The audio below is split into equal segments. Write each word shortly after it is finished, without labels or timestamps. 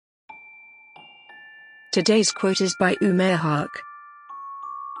Today's quote is by Umair Haq.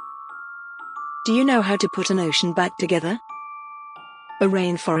 Do you know how to put an ocean back together? A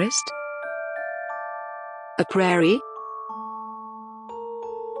rainforest? A prairie?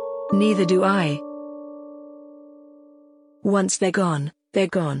 Neither do I. Once they're gone, they're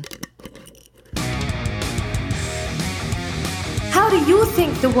gone. How do you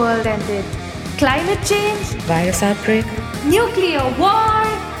think the world ended? Climate change? Virus outbreak? Nuclear war?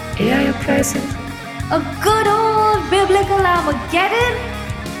 AI uprising? A good old biblical Armageddon?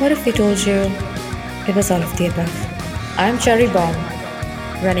 What if we told you it was all of the above? I'm Cherry Bomb,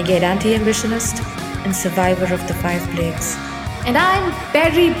 renegade anti-ambitionist and survivor of the 5 plagues. And I'm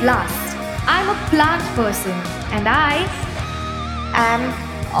Berry Blast. I'm a plant person, and I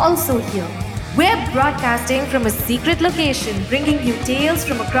am also here. We're broadcasting from a secret location, bringing you tales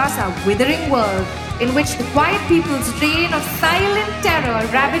from across our withering world, in which the quiet people's reign of silent terror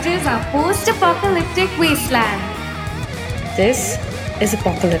ravages our post-apocalyptic wasteland. This is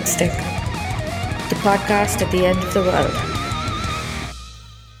Apocalyptic, the podcast at the end of the world.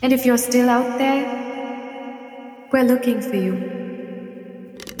 And if you're still out there, we're looking for you.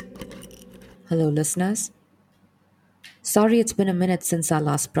 Hello, listeners. Sorry it's been a minute since our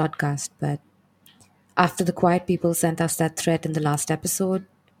last broadcast, but after the quiet people sent us that threat in the last episode,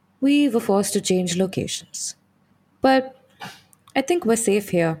 we were forced to change locations. But I think we're safe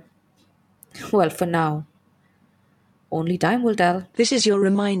here. Well, for now. Only time will tell. This is your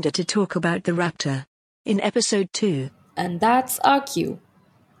reminder to talk about the raptor in episode 2. And that's our cue.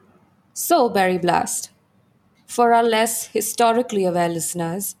 So, Berry Blast, for our less historically aware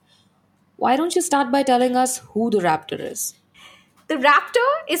listeners, why don't you start by telling us who the raptor is? The raptor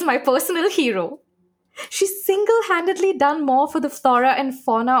is my personal hero. She's single-handedly done more for the flora and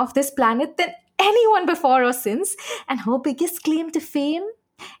fauna of this planet than anyone before or since, and her biggest claim to fame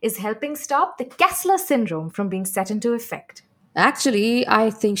is helping stop the Kessler syndrome from being set into effect. Actually, I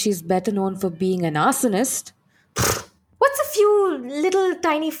think she's better known for being an arsonist. What's a few little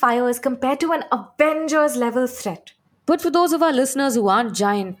tiny fires compared to an Avengers-level threat? But for those of our listeners who aren't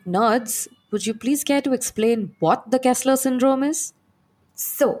giant nerds, would you please care to explain what the Kessler syndrome is?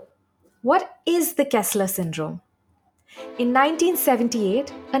 So, what is the Kessler syndrome? In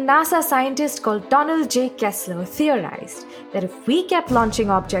 1978, a NASA scientist called Donald J. Kessler theorized that if we kept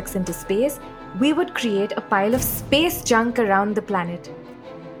launching objects into space, we would create a pile of space junk around the planet.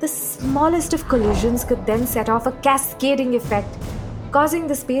 The smallest of collisions could then set off a cascading effect, causing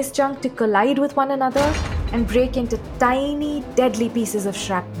the space junk to collide with one another and break into tiny, deadly pieces of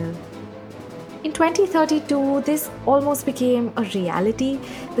shrapnel. In 2032, this almost became a reality.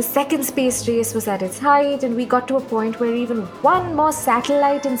 The second space race was at its height, and we got to a point where even one more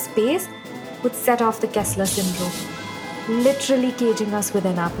satellite in space would set off the Kessler syndrome, literally caging us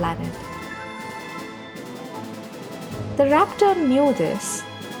within our planet. The raptor knew this,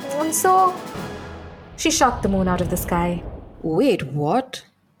 and so she shot the moon out of the sky. Wait, what?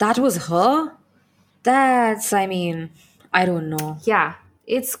 That was her? I don't know. Yeah,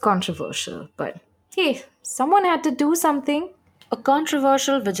 it's controversial, but hey, someone had to do something. A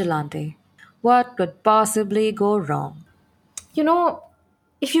controversial vigilante. What could possibly go wrong? You know,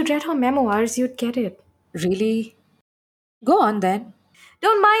 if you'd read her memoirs, you'd get it. Really? Go on then.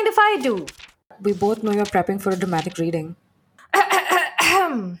 Don't mind if I do. We both know you're prepping for a dramatic reading.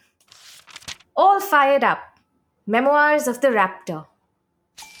 All fired up. Memoirs of the Raptor.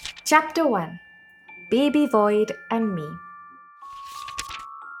 Chapter 1. Baby Void and Me.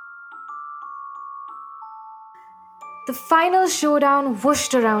 The final showdown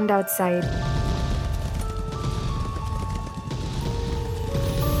whooshed around outside.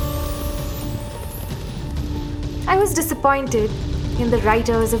 I was disappointed in the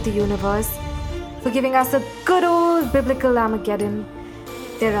writers of the universe for giving us a good old biblical Armageddon.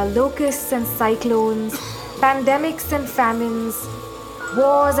 There are locusts and cyclones, pandemics and famines,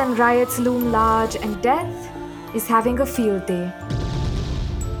 wars and riots loom large, and death is having a field day.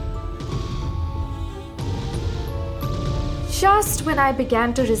 Just when I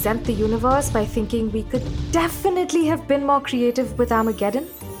began to resent the universe by thinking we could definitely have been more creative with Armageddon,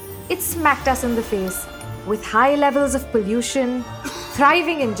 it smacked us in the face with high levels of pollution,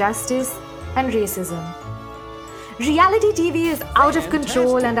 thriving injustice, and racism. Reality TV is out of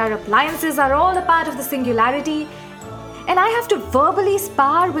control, and our appliances are all a part of the singularity, and I have to verbally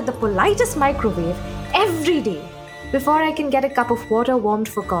spar with the politest microwave every day before I can get a cup of water warmed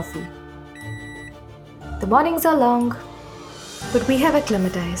for coffee. The mornings are long, but we have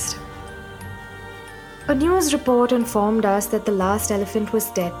acclimatized. A news report informed us that the last elephant was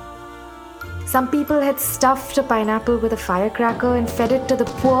dead. Some people had stuffed a pineapple with a firecracker and fed it to the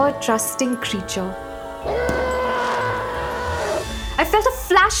poor, trusting creature. I felt a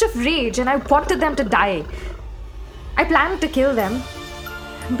flash of rage and I wanted them to die. I planned to kill them,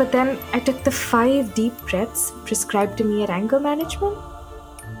 but then I took the 5 deep breaths prescribed to me at anger management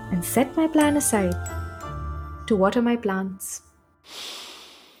and set my plan aside to water my plants.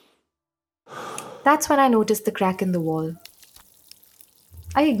 That's when I noticed the crack in the wall.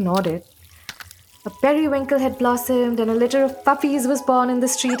 I ignored it. A periwinkle had blossomed and a litter of puppies was born in the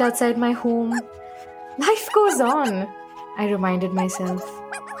street outside my home. Life goes on, I reminded myself.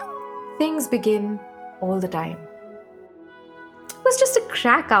 Things begin all the time. It was just a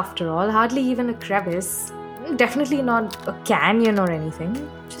crack after all, hardly even a crevice. Definitely not a canyon or anything,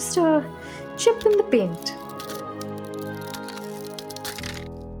 just a chip in the paint.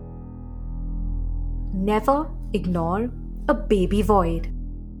 Never ignore a baby void.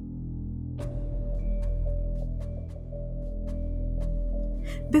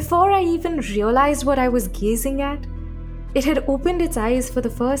 Before I even realized what I was gazing at, it had opened its eyes for the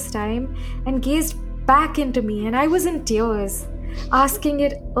first time and gazed back into me, and I was in tears, asking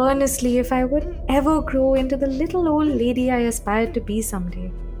it earnestly if I would ever grow into the little old lady I aspired to be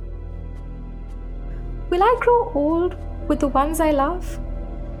someday. Will I grow old with the ones I love?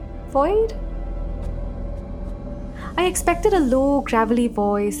 Void? I expected a low, gravelly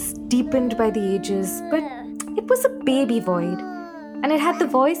voice, deepened by the ages, but it was a baby void, and it had the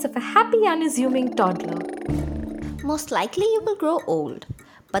voice of a happy, unassuming toddler. Most likely you will grow old,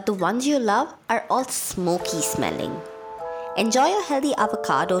 but the ones you love are all smoky smelling. Enjoy your healthy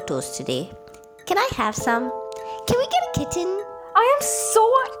avocado toast today. Can I have some? Can we get a kitten? I am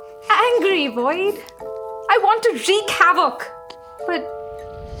so angry, Void. I want to wreak havoc, but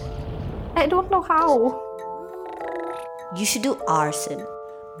I don't know how. You should do arson.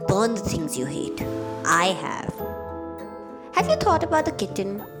 Burn the things you hate. I have. Have you thought about the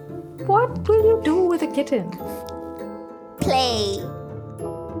kitten? What will you do with a kitten? Play.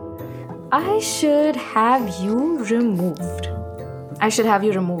 I should have you removed. I should have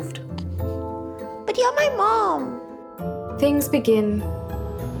you removed. But you're my mom. Things begin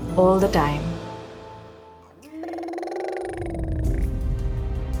all the time.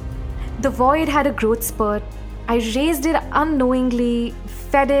 The void had a growth spurt. I raised it unknowingly,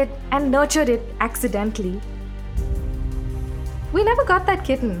 fed it, and nurtured it accidentally. We never got that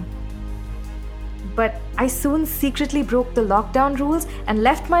kitten. But I soon secretly broke the lockdown rules and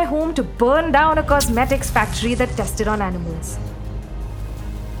left my home to burn down a cosmetics factory that tested on animals.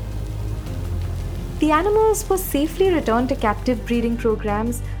 The animals were safely returned to captive breeding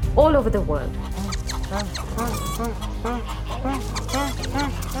programs all over the world.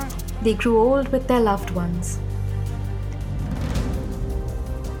 They grew old with their loved ones.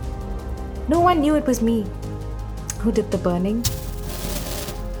 No one knew it was me who did the burning.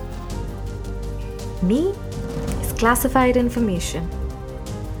 Me is classified information.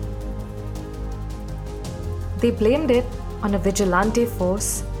 They blamed it on a vigilante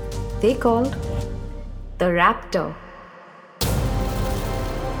force they called the Raptor.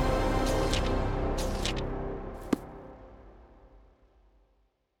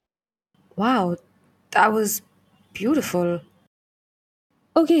 Wow, that was beautiful.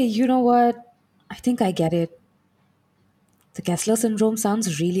 Okay, you know what? I think I get it. The Kessler syndrome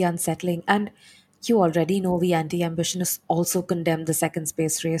sounds really unsettling, and you already know the anti ambitionists also condemned the second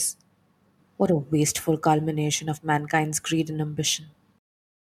space race. What a wasteful culmination of mankind's greed and ambition.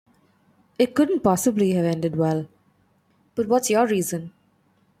 It couldn't possibly have ended well. But what's your reason?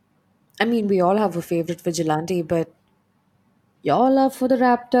 I mean, we all have a favorite vigilante, but your love for the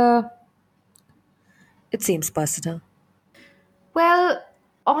raptor, it seems personal. Well,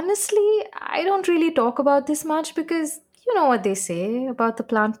 honestly, I don't really talk about this much because you know what they say about the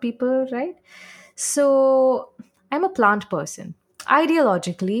plant people, right? So, I'm a plant person.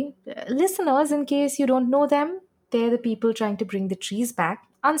 Ideologically, listeners, in case you don't know them, they're the people trying to bring the trees back,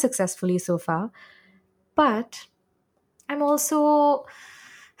 unsuccessfully so far. But I'm also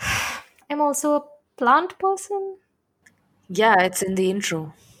I'm also a plant person. Yeah, it's in the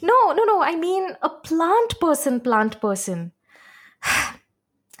intro. No, I mean a plant person.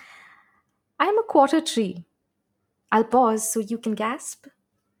 I'm a quarter tree. I'll pause so you can gasp.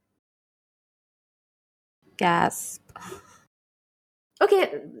 Gasp.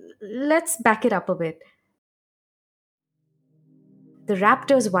 Okay, let's back it up a bit. The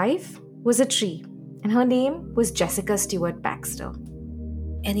raptor's wife was a tree, and her name was Jessica Stewart Baxter.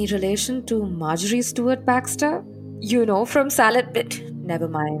 Any relation to Marjorie Stewart Baxter? You know, from Salad Pit. Never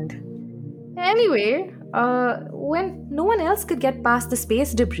mind. Anyway, when no one else could get past the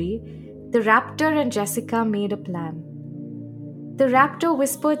space debris, the raptor and Jessica made a plan. The raptor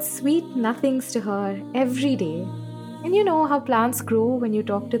whispered sweet nothings to her every day. And you know how plants grow when you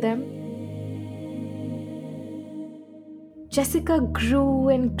talk to them? Jessica grew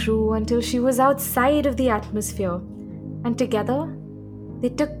and grew until she was outside of the atmosphere, and together they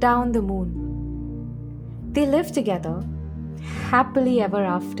took down the moon. They lived together, happily ever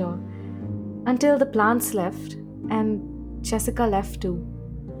after, until the plants left and Jessica left too.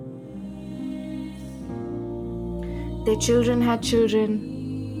 Their children had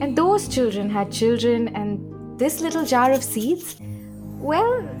children, and those children had children, and this little jar of seeds,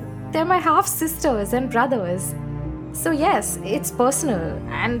 well, they're my half sisters and brothers. So, yes, it's personal,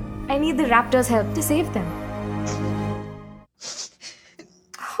 and I need the raptor's help to save them.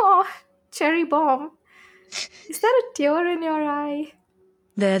 Oh, Cherry Bomb, is that a tear in your eye?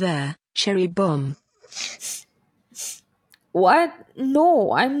 There, Cherry Bomb. What?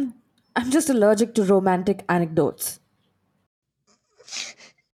 No, I'm just allergic to romantic anecdotes.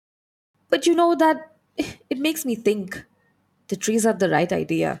 But you know that it makes me think the trees had the right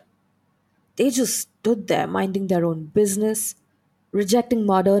idea. They just stood there minding their own business, rejecting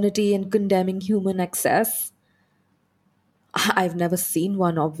modernity and condemning human excess. I've never seen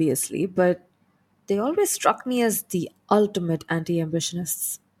one, obviously, but they always struck me as the ultimate anti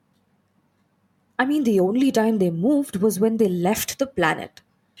ambitionists. I mean, the only time they moved was when they left the planet.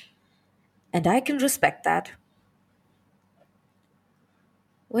 And I can respect that.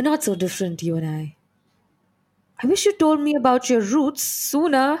 We're not so different, you and I. I wish you told me about your roots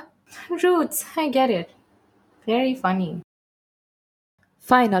sooner. Roots, I get it. Very funny.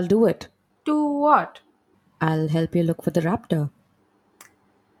 Fine, I'll do it. Do what? I'll help you look for the raptor.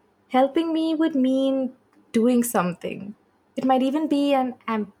 Helping me would mean doing something. It might even be an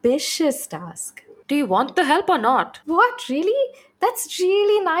ambitious task. Do you want the help or not? What, really? That's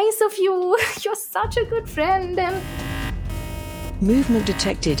really nice of you. You're such a good friend and. Movement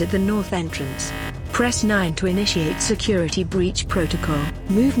detected at the north entrance. Press 9 to initiate security breach protocol.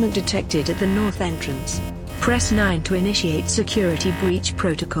 Movement detected at the north entrance. Press 9 to initiate security breach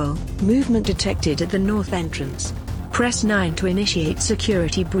protocol. Movement detected at the north entrance. Press 9 to initiate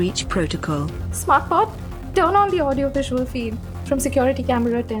security breach protocol. SmartBot, turn on the audio-visual feed from security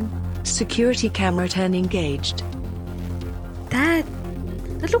camera 10. Security camera 10 engaged. That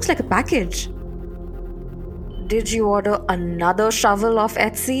looks like a package. Did you order another shovel off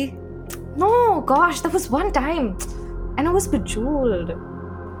Etsy? No, gosh, that was one time. And it was bejeweled.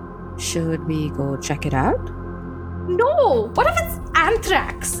 Should we go check it out? No! What if it's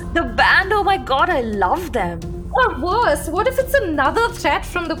anthrax? The band, oh my god, I love them. Or worse, what if it's another threat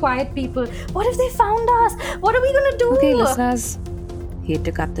from the quiet people? What if they found us? What are we gonna do? Okay, listeners, hate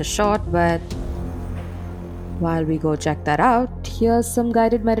to cut this short, but while we go check that out, here's some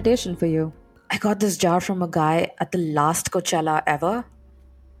guided meditation for you. I got this jar from a guy at the last Coachella ever.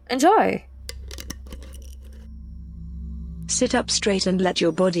 Enjoy! Sit up straight and let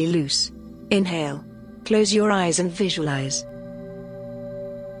your body loose. Inhale. Close your eyes and visualize.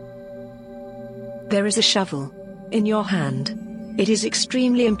 There is a shovel in your hand. It is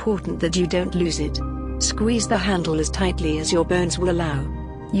extremely important that you don't lose it. Squeeze the handle as tightly as your bones will allow.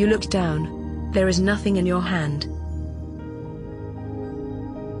 You look down. There is nothing in your hand.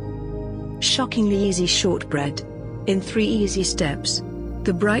 Shockingly easy shortbread. In 3 easy steps.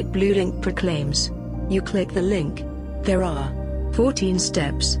 The bright blue link proclaims. You click the link. There are 14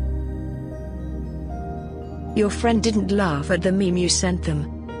 steps. Your friend didn't laugh at the meme you sent them.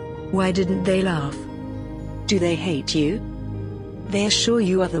 Why didn't they laugh? Do they hate you? They assure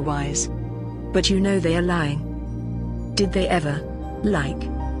you otherwise. But you know they are lying. Did they ever like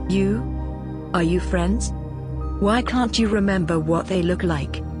you? Are you friends? Why can't you remember what they look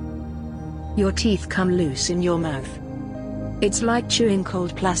like? Your teeth come loose in your mouth. It's like chewing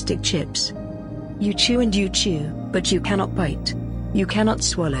cold plastic chips. You chew and you chew, but you cannot bite. You cannot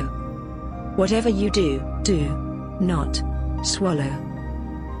swallow. Whatever you do, do not swallow.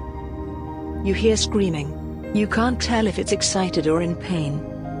 You hear screaming. You can't tell if it's excited or in pain.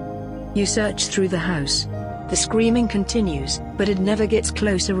 You search through the house. The screaming continues, but it never gets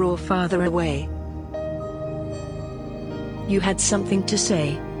closer or farther away. You had something to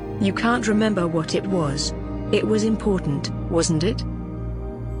say. You can't remember what it was. It was important, wasn't it?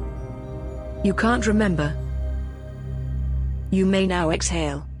 You can't remember. You may now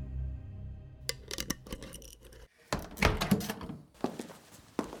exhale.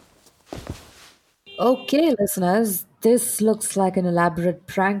 Okay, listeners, this looks like an elaborate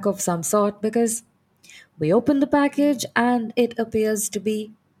prank of some sort because we open the package and it appears to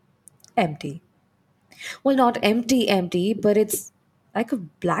be empty. Well, not empty, empty, but it's like a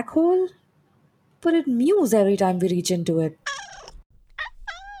black hole. But it mews every time we reach into it.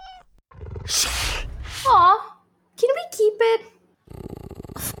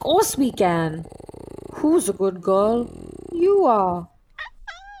 course we can. Who's a good girl? You are.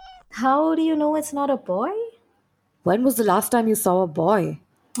 How do you know it's not a boy? When was the last time you saw a boy?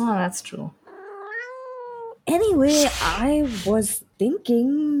 Oh, that's true. Anyway, I was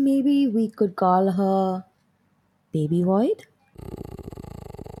thinking maybe we could call her Baby Void.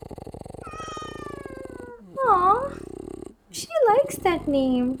 Aw, she likes that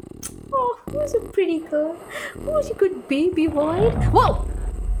name. Oh, who's a pretty girl? Who's a good baby boy? Whoa!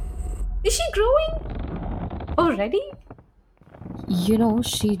 Is she growing? Already? You know,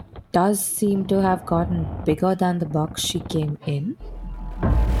 she does seem to have gotten bigger than the box she came in.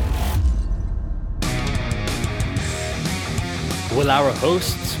 Will our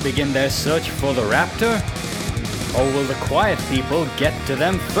hosts begin their search for the raptor? Or will the quiet people get to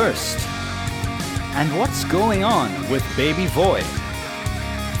them first? And what's going on with Baby Void?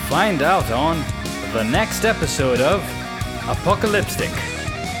 Find out on the next episode of Apocalyptic,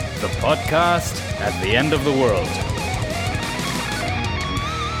 the podcast at the end of the world.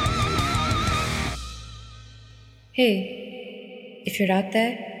 Hey, if you're out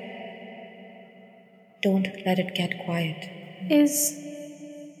there, don't let it get quiet. Is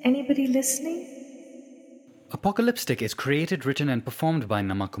anybody listening? Apocalyptic is created, written and performed by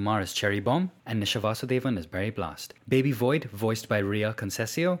Namakumar as Cherry Bomb and Nisha Vasudevan as Berry Blast. Baby Void, voiced by Ria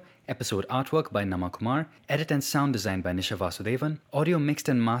Concesio. Episode artwork by Namakumar. Edit and sound design by Nisha Vasudevan. Audio mixed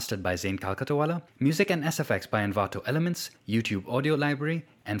and mastered by Zain Kalkatawala. Music and SFX by Envato Elements, YouTube Audio Library,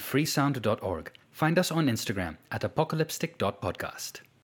 and freesound.org. Find us on Instagram at apocalyptic.podcast.